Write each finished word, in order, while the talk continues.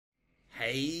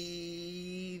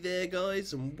Hey there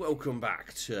guys, and welcome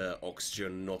back to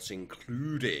Oxygen Not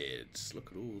Included.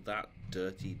 Look at all that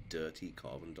dirty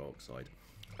carbon dioxide.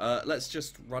 Let's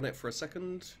just run it for a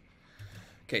second.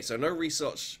 Okay, so no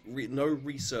research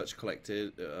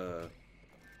collected.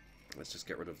 Let's just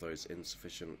get rid of those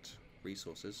insufficient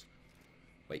resources.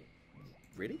 Wait,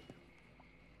 really?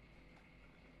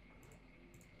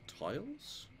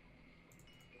 Tiles?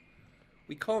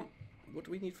 We can't... What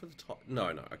do we need for the top?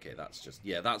 No, okay, that's just...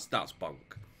 Yeah, that's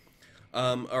bunk.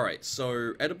 Alright,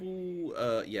 so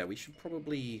edible... yeah, we should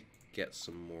probably get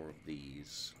some more of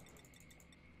these.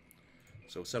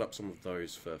 So we'll set up some of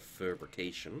those for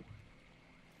fabrication.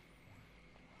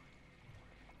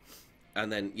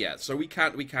 And then, yeah, so we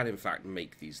can in fact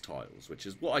make these tiles, which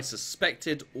is what I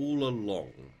suspected all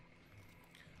along.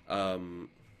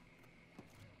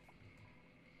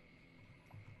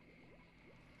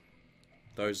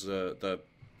 Those are the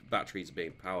batteries are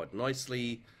being powered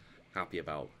nicely. Happy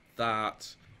about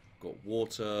that. Got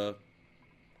water.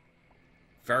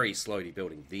 Very slowly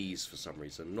building these for some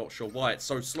reason. Not sure why it's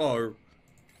so slow.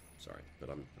 Sorry, but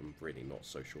I'm really not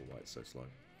so sure why it's so slow.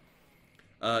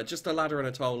 Just a ladder and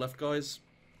a tile left, guys.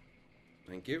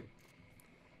 Thank you.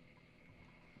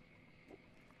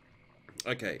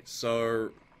 Okay,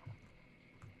 so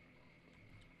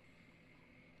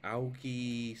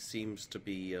algae seems to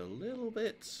be a little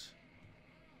bit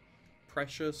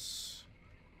precious.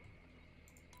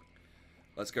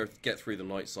 Let's go get through the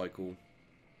night cycle.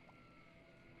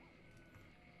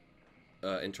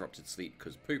 Interrupted sleep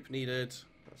because poop needed.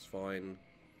 That's fine.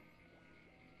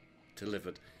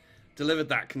 Delivered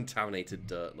that contaminated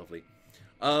dirt. Lovely.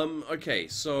 Okay,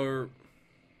 so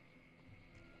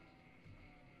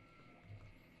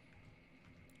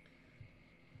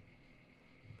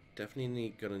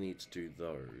definitely gonna need to do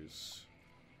those.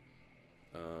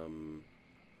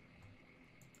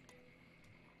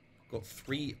 Got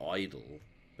 3 idle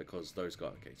because those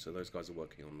guys. Okay, so those guys are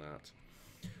working on that.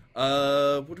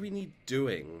 What do we need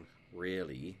doing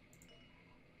really?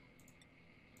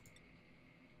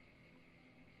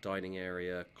 Dining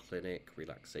area, clinic,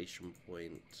 relaxation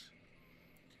point,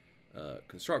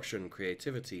 construction,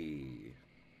 creativity.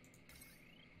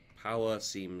 Power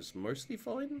seems mostly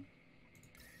fine.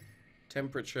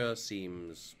 Temperature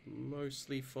seems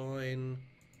mostly fine.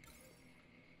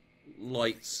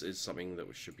 Lights is something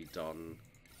that should be done.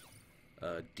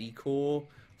 Decor, for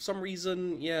some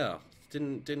reason, yeah,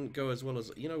 didn't go as well as.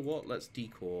 You know what? Let's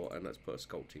decor and let's put a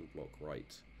sculpting block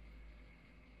right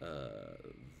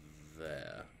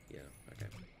there. Yeah. Okay.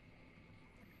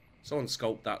 Someone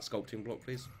sculpt that sculpting block,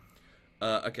 please.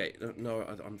 Okay. No,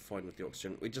 I'm fine with the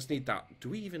oxygen. We just need that.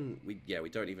 Do we even? Yeah, we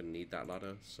don't even need that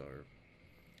ladder. So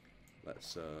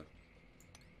let's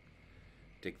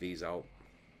dig these out.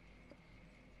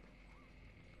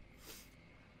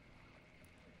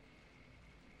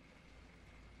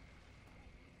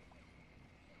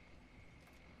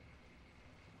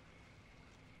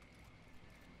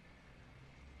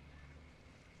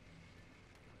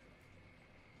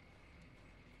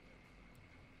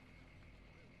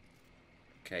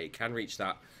 Okay, can reach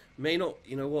that. May not,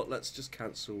 you know what, let's just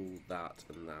cancel that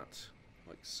and that,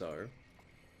 like so.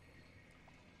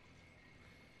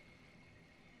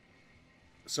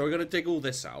 So we're going to dig all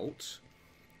this out,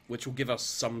 which will give us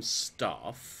some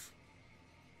stuff.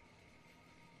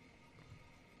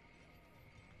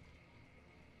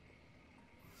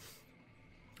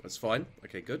 That's fine.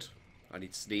 Okay, good. I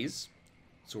need to sneeze.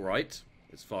 It's alright.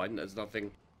 It's fine. There's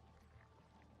nothing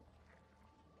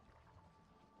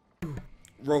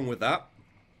wrong with that.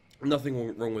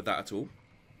 Nothing wrong with that at all.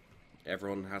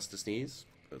 Everyone has to sneeze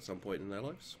at some point in their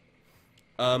lives.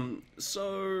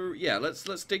 So yeah,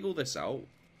 let's dig all this out,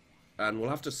 and we'll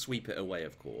have to sweep it away,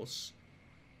 of course.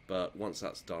 But once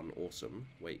that's done, awesome.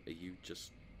 Wait, are you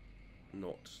just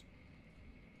not?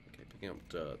 Okay, picking up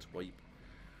dirt. Why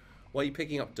are you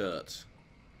picking up dirt?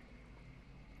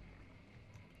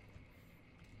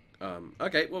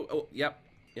 Okay. Well, oh, yep.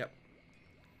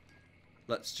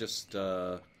 Let's just,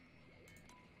 I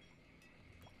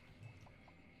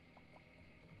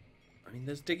mean,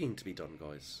 there's digging to be done,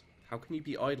 guys. How can you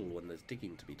be idle when there's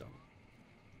digging to be done?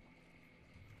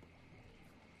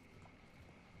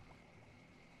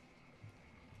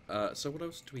 So what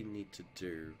else do we need to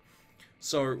do?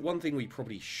 So, one thing we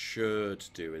probably should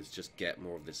do is just get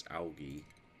more of this algae.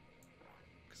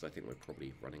 Because I think we're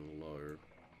probably running low.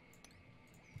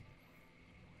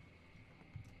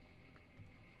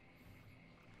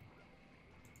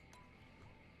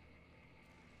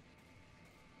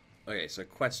 Okay, so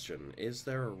question, is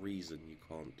there a reason you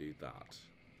can't do that?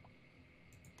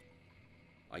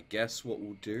 I guess what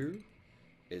we'll do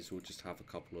is we'll just have a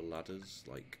couple of ladders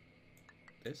like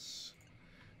this.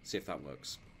 See if that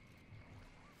works.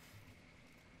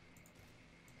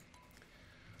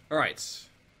 Alright.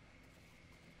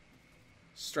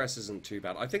 Stress isn't too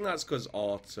bad. I think that's because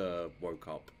Art woke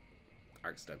up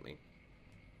accidentally.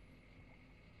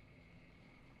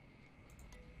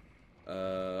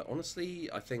 Honestly,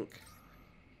 I think...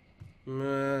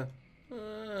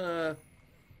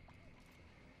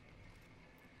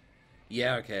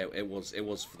 yeah, okay, it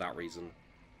was for that reason.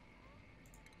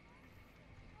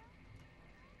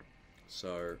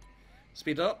 So,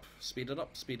 speed it up, speed it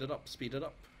up, speed it up, speed it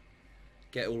up.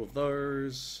 Get all of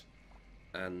those,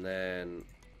 and then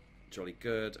jolly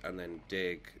good, and then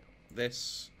dig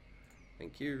this.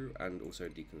 Thank you, and also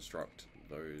deconstruct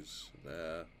those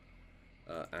there,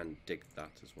 and dig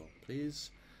that as well,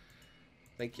 please.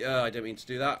 Thank you. I didn't mean to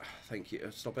do that. Thank you.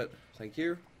 Stop it. Thank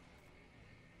you.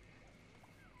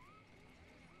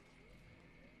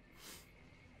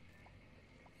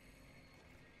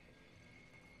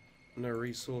 No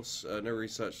resource, no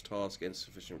research task,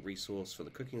 insufficient resource for the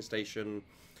cooking station,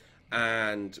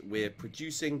 and we're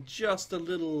producing just a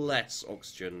little less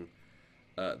oxygen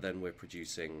than we're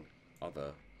producing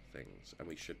other things, and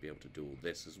we should be able to do all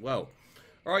this as well.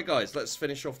 Alright guys, let's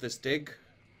finish off this dig.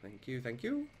 Thank you, thank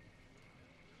you.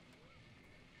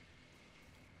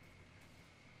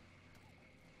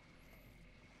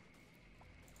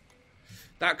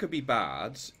 That could be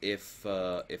bad if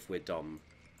we're dumb.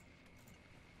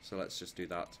 So let's just do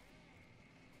that.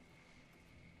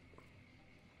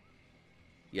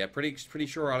 Yeah, pretty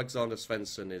sure Alexander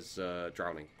Svensson is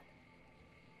drowning.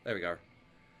 There we go.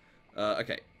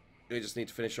 Okay, we just need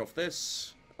to finish off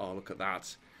this. Oh, look at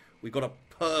that. We've got a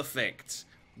perfect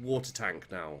water tank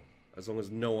now, as long as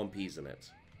no one pees in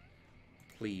it.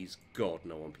 Please, God,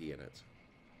 no one pee in it.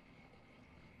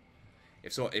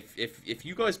 If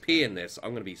you guys pee in this,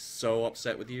 I'm gonna be so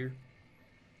upset with you.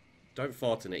 Don't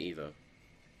fart in it either.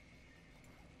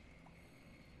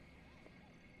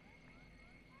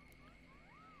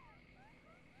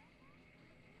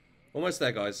 Almost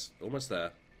there, guys. Almost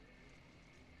there.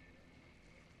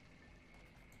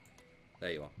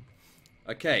 There you are.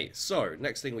 Okay, so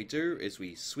next thing we do is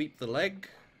we sweep the leg.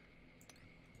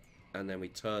 And then we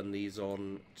turn these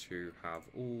on to have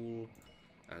all.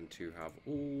 And to have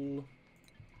all.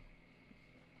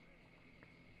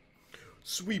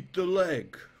 Sweep the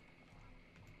leg.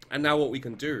 And now what we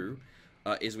can do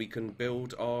is we can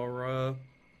build our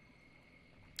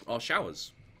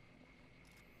showers.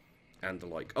 And the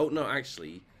like. Oh, no,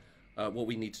 actually, what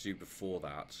we need to do before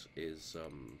that is...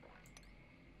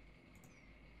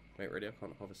 Wait, really? I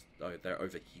can't harvest... Oh, they're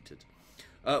overheated.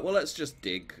 Well, let's just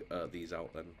dig these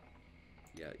out then.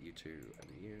 Yeah, you two and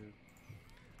you.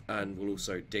 And we'll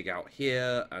also dig out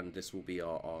here, and this will be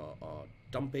our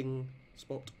dumping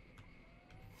spot.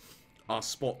 Our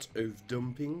spot of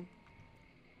dumping.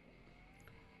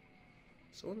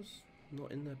 Someone's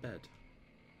not in their bed.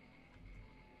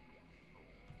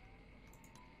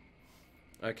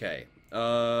 Okay,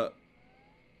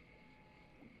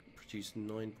 produce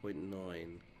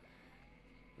 9.9.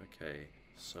 Okay,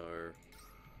 so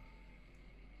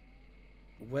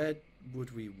where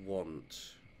would we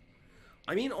want?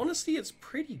 I mean, honestly, it's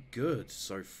pretty good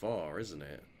so far, isn't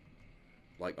it?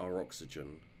 Like our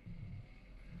oxygen.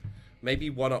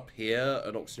 Maybe one up here,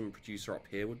 an oxygen producer up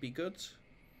here would be good.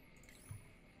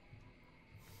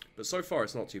 But so far,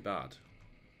 it's not too bad.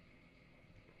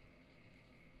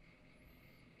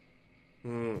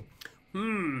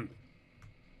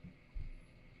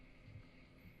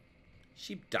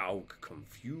 Sheepdog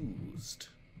confused.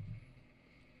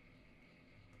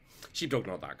 Sheepdog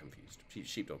not that confused.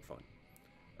 Sheepdog fine.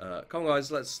 Come on,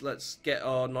 guys. Let's get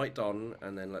our night done,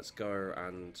 and then let's go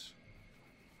and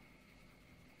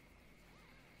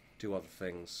do other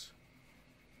things.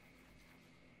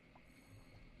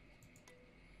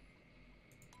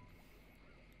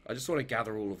 I just want to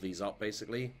gather all of these up,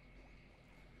 basically.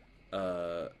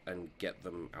 And get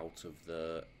them out of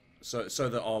the... So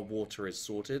that our water is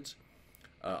sorted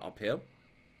up here.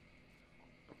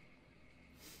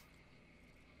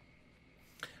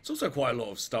 It's also quite a lot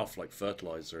of stuff like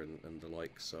fertilizer and the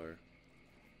like, so...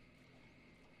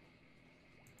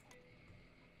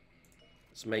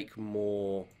 Let's make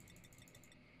more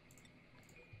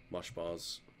mush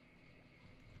bars.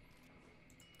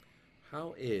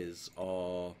 How is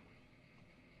our...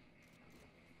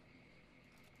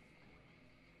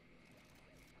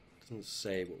 Doesn't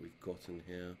say what we've got in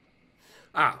here.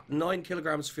 Ah, 9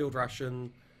 kilograms field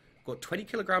ration. Got 20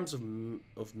 kilograms of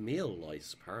meal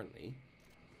lice, apparently.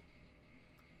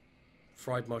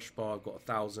 Fried mush bar, got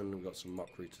 1,000. We've got some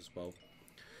muckroot as well.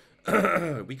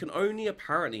 We can only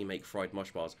apparently make fried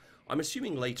mush bars. I'm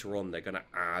assuming later on they're going to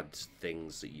add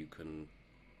things that you can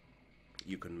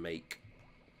make.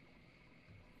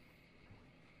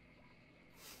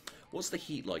 What's the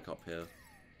heat like up here?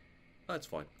 Oh, it's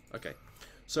fine. Okay.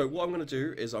 So what I'm going to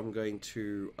do is I'm going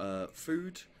to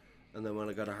food, and then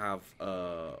we're going to have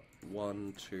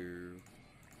 1, 2, 2,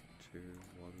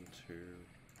 1, 2,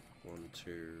 1,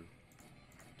 2,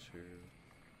 2,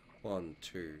 1,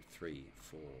 2, 3,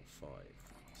 4, 5,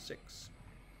 6.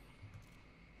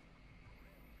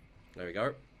 There we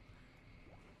go.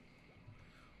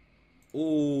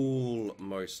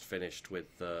 Almost finished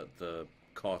with the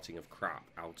carting of crap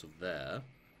out of there.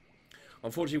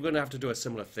 Unfortunately, we're going to have to do a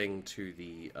similar thing to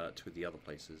the other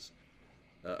places.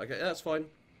 Okay, that's fine.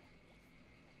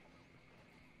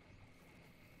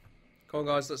 Come on,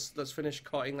 guys, let's finish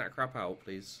carting that crap out,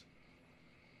 please.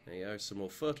 There you go. Some more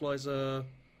fertilizer.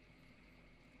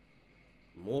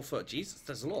 More Jesus,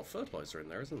 there's a lot of fertilizer in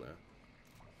there, isn't there?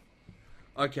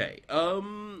 Okay.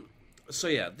 So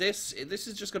yeah, this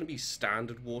is just going to be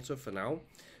standard water for now.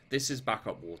 This is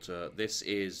backup water. This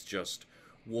is just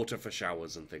water for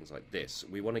showers and things like this.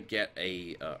 We want to get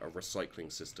a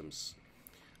recycling systems,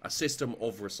 a system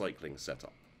of recycling set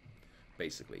up,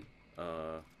 basically.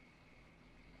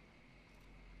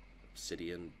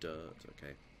 Obsidian, dirt,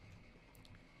 okay.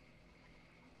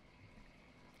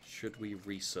 Should we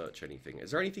research anything?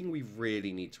 Is there anything we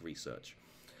really need to research?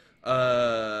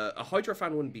 A hydro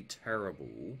fan wouldn't be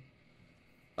terrible.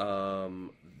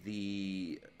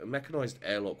 The mechanized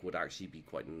airlock would actually be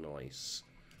quite nice.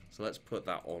 So let's put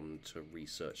that on to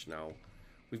research now.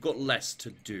 We've got less to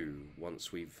do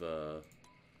once we've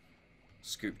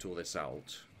scooped all this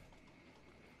out.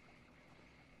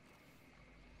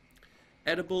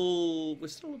 Edible, we're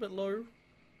still a bit low.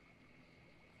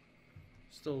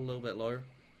 Still a little bit low.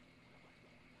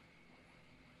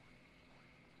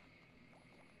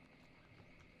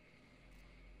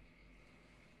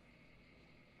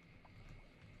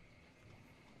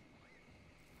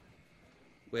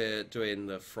 We're doing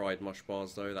the fried mush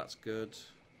bars though, that's good.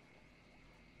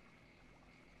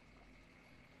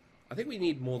 I think we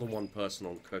need more than one person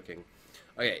on cooking.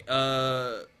 Okay,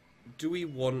 do we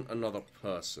want another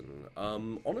person?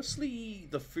 Honestly,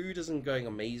 the food isn't going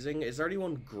amazing. Is there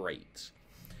anyone great?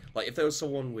 Like, if there was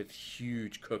someone with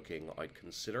huge cooking, I'd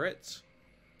consider it.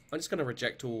 I'm just going to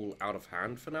reject all out of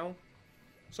hand for now.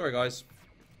 Sorry, guys.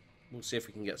 We'll see if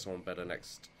we can get someone better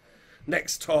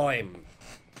next time.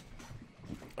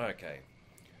 Okay.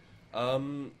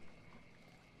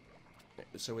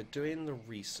 So we're doing the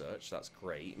research. That's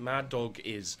great. Mad Dog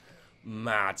is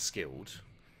mad skilled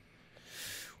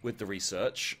with the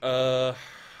research. Come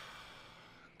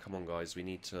on, guys. We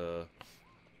need to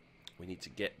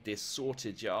get this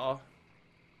sorted, yeah.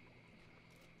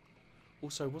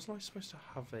 Also, wasn't I supposed to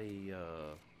have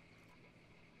a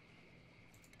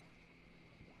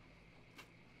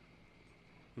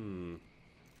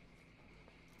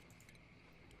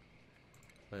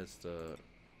Where's the...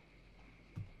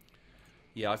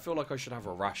 Yeah, I feel like I should have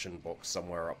a ration box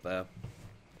somewhere up there.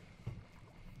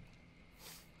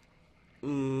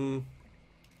 Okay,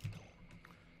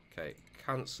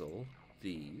 cancel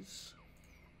these.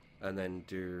 And then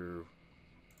do...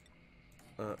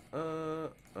 and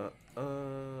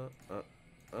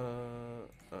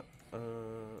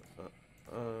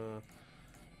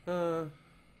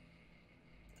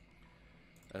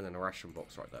then a ration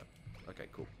box right there. Okay,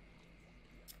 cool.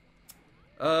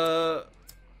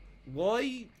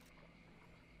 Why?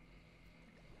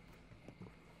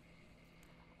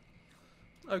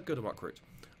 Oh, good, I'm accurate.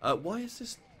 Why is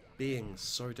this being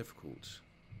so difficult?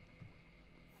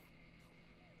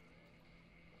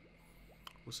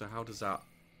 Also, how does that...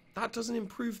 That doesn't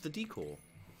improve the decor.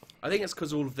 I think it's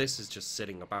because all of this is just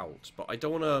sitting about. But I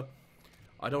don't want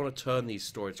to turn these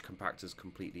storage compactors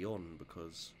completely on,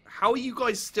 because... How are you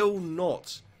guys still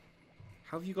not...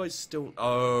 How have you guys still...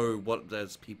 Oh, what?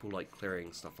 There's people, like,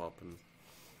 clearing stuff up and...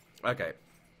 Okay.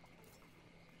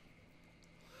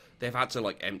 They've had to,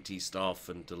 like, empty stuff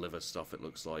and deliver stuff, it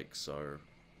looks like, so...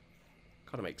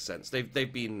 Kind of makes sense.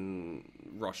 They've been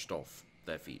rushed off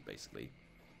their feet, basically.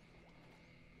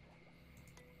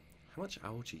 How much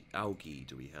algae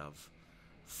do we have?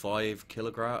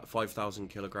 5,000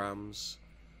 kilograms.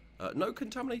 No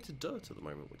contaminated dirt at the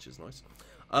moment, which is nice.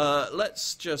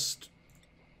 Let's just...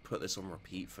 put this on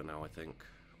repeat for now, I think.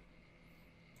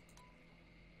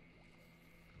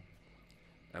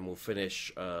 And we'll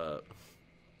finish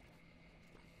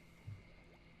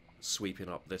sweeping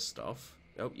up this stuff.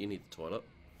 Oh, you need the toilet.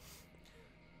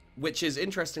 Which is,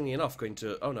 interestingly enough, going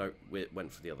to... Oh no, we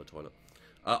went for the other toilet.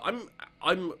 I'm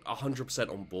 100%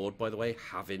 on board, by the way,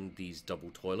 having these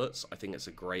double toilets. I think it's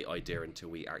a great idea until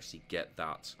we actually get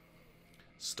that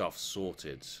stuff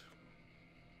sorted.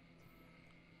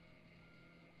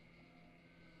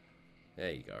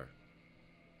 There you go.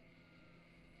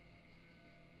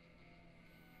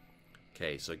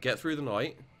 Okay, so get through the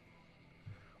night.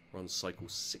 We're on cycle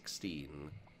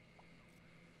 16.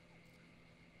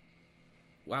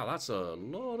 Wow, that's a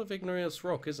lot of igneous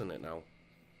rock, isn't it now?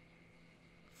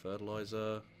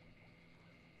 Fertilizer.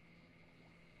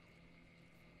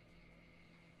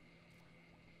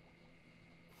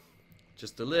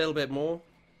 Just a little bit more.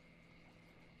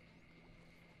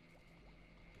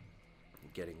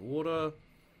 Getting water.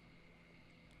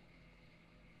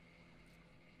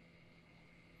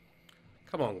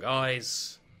 Come on,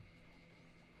 guys.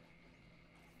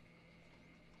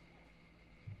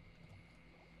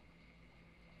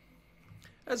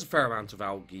 There's a fair amount of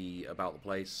algae about the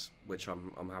place, which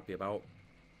I'm happy about.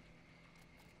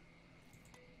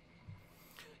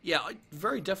 Yeah, I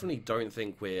very definitely don't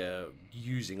think we're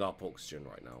using up oxygen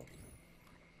right now.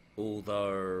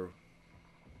 Although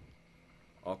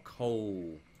our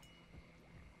coal...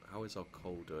 How is our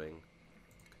coal doing?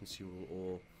 Consumable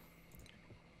ore.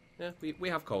 Yeah, we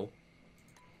have coal.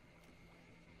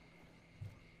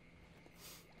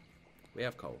 We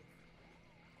have coal.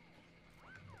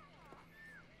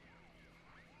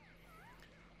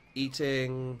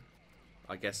 Eating.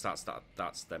 I guess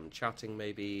that's them chatting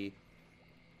maybe.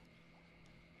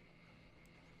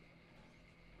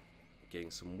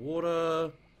 Getting some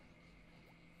water.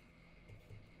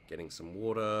 Getting some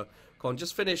water. Come on,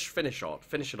 just finish Art.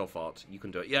 Finish it off, Art. You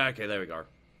can do it. Yeah, okay, there we go.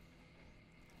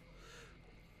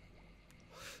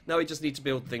 Now we just need to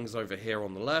build things over here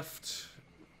on the left.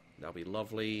 That'll be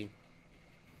lovely.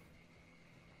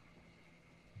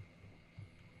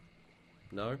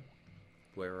 No?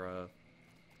 We're,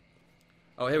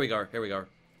 Oh, here we go. Here we go.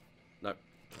 No.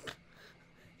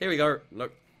 Here we go.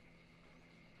 Nope.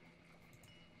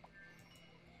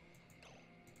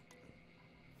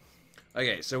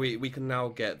 Okay, so we can now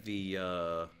get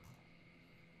the,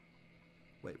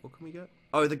 Wait, what can we get?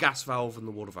 Oh, the gas valve and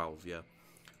the water valve, yeah.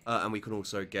 And we can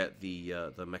also get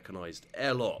the mechanized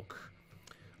airlock,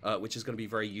 which is going to be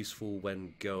very useful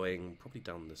when going probably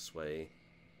down this way.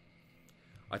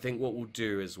 I think what we'll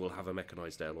do is we'll have a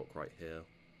mechanized airlock right here.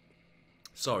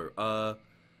 So,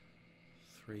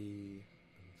 3 and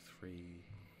 3.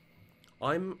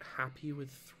 I'm happy with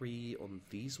 3 on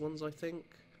these ones, I think.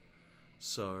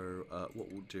 So, what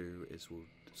we'll do is we'll...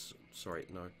 Sorry,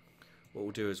 no. What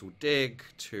we'll do is we'll dig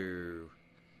to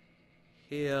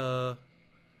here.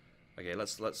 Okay,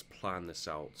 let's plan this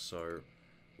out. So,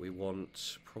 we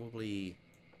want probably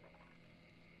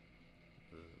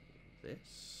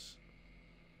this.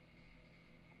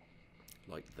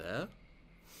 Like there.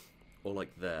 Or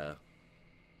like there.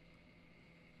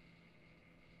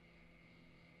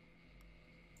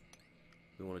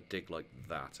 We want to dig like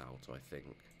that out, I think.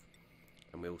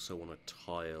 And we also want to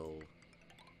tile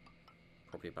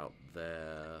probably about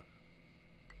there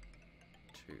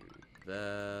to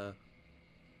there.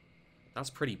 That's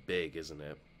pretty big, isn't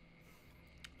it?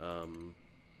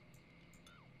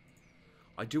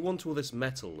 I do want all this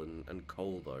metal and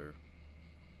coal, though.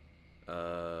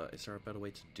 Is there a better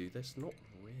way to do this? Not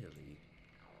really.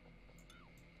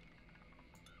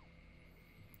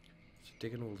 So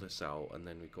digging all this out, and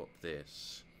then we've got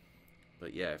this.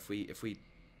 But yeah, if we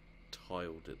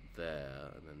tiled it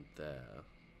there and then there.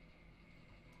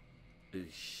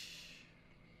 Eesh.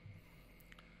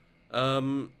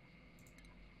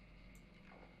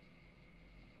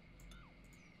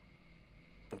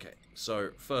 Okay,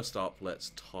 so first up,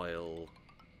 let's tile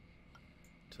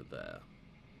to there.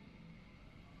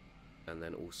 And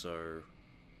then also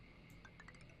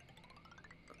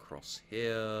across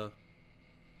here.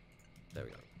 There we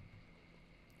go.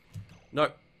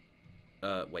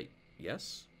 No. Wait.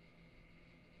 Yes?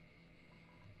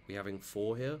 We having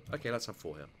 4 here? Okay, let's have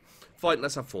 4 here. Fine,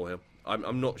 let's have 4 here.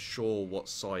 I'm not sure what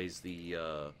size the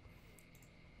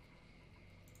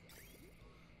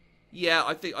Yeah,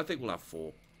 I think we'll have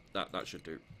 4. That should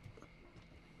do.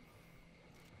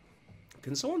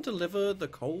 Can someone deliver the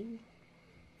coal?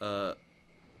 I'm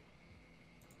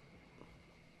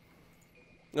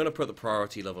gonna put the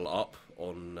priority level up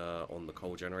on the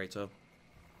coal generator.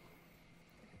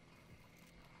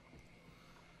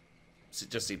 It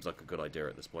just seems like a good idea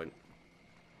at this point.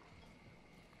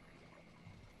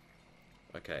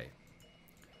 Okay.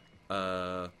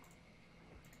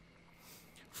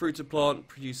 Fruited plant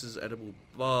produces edible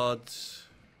buds.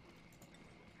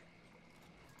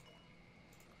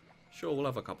 Sure, we'll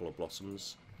have a couple of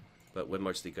blossoms, but we're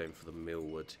mostly going for the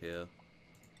millwood here.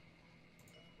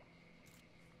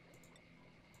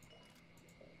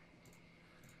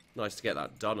 Nice to get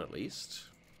that done at least.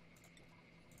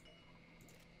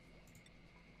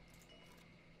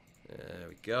 There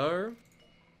we go.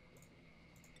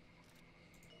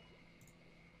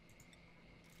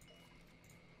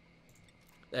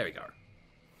 There we go.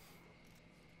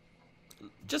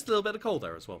 Just a little bit of coal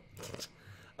there as well.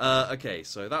 Okay,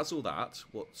 so that's all that.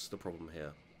 What's the problem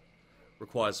here?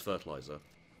 Requires fertilizer.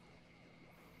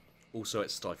 Also,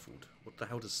 it's stifled. What the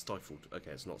hell does stifled?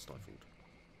 Okay, it's not stifled.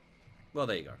 Well,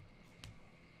 there you go.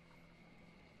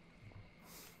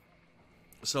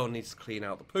 Someone needs to clean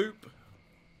out the poop.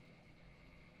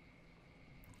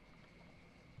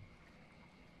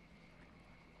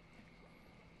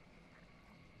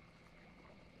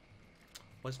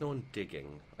 Why is no one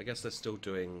digging? I guess they're still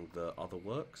doing the other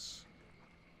works.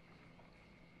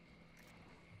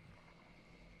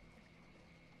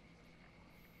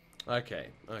 Okay,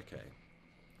 okay.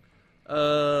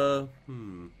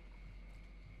 Hmm.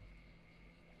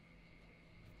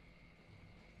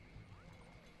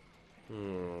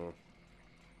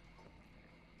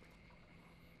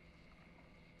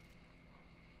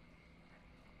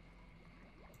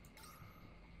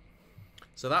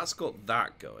 So that's got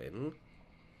that going.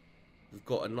 We've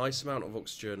got a nice amount of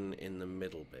oxygen in the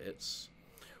middle bits.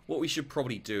 What we should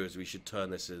probably do is we should turn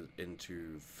this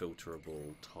into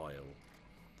filterable tile.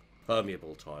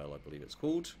 Permeable tile, I believe it's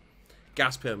called.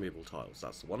 Gas permeable tiles,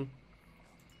 that's the one.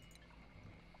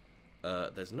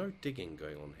 There's no digging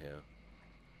going on here.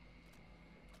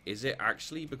 Is it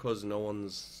actually because no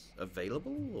one's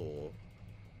available, or...?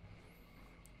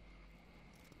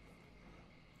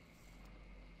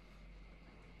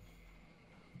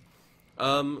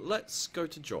 Let's go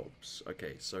to jobs.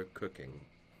 Okay, so cooking.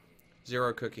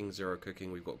 0 cooking, 0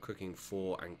 cooking. We've got cooking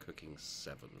 4 and cooking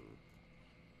 7.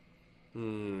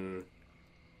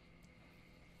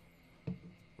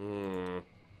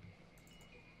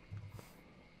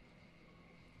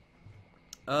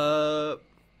 How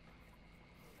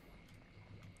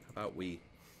about we...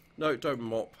 No, don't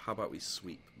mop. How about we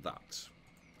sweep that?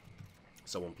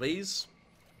 Someone, please.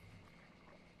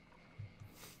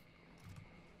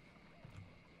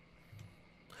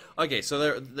 Okay,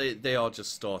 so they are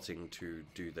just starting to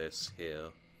do this here,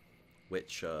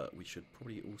 which we should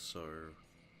probably also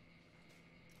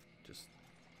just...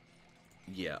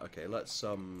 Yeah, okay, let's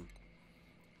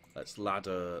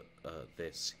ladder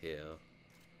this here.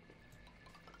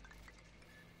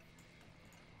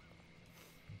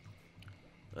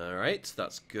 Alright,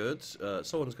 that's good.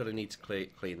 Someone's going to need to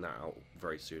clean that out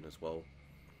very soon as well.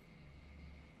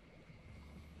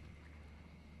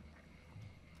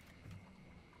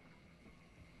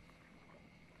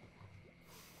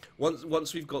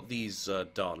 Once we've got these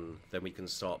done, then we can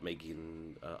start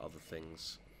making other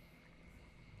things.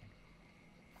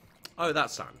 Oh,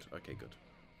 that's sand. Okay, good.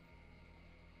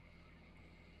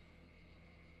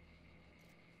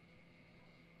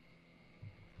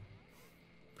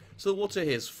 So the water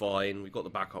here is fine. We've got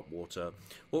the backup water.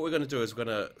 What we're going to do is we're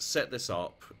going to set this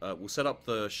up. We'll set up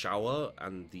the shower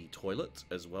and the toilet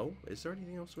as well. Is there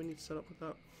anything else we need to set up with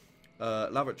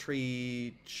that?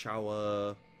 Lavatory,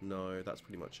 shower... No, that's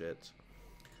pretty much it.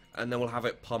 And then we'll have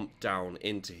it pumped down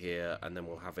into here, and then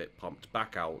we'll have it pumped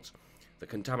back out. The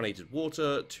contaminated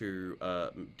water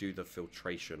to do the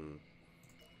filtration,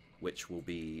 which will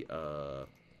be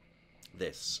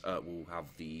this. We'll have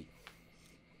the...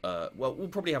 well, we'll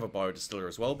probably have a biodistiller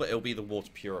as well, but it'll be the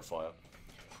water purifier.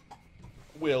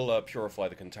 We'll purify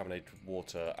the contaminated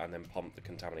water and then pump the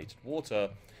contaminated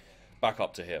water back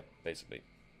up to here, basically.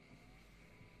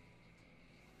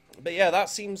 But yeah, that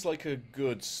seems like a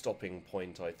good stopping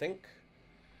point, I think.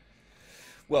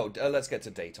 Well, let's get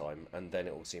to daytime, and then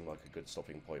it will seem like a good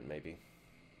stopping point, maybe.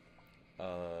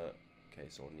 Okay,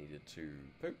 so I needed to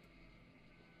poop.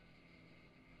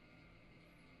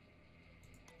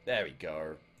 There we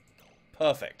go.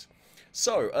 Perfect.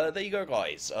 So, there you go,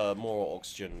 guys. More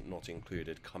oxygen not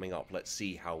included coming up. Let's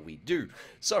see how we do.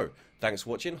 So, thanks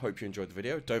for watching. Hope you enjoyed the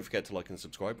video. Don't forget to like and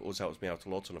subscribe. It always helps me out a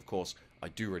lot. And, of course, I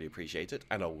do really appreciate it.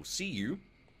 And I will see you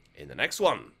in the next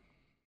one.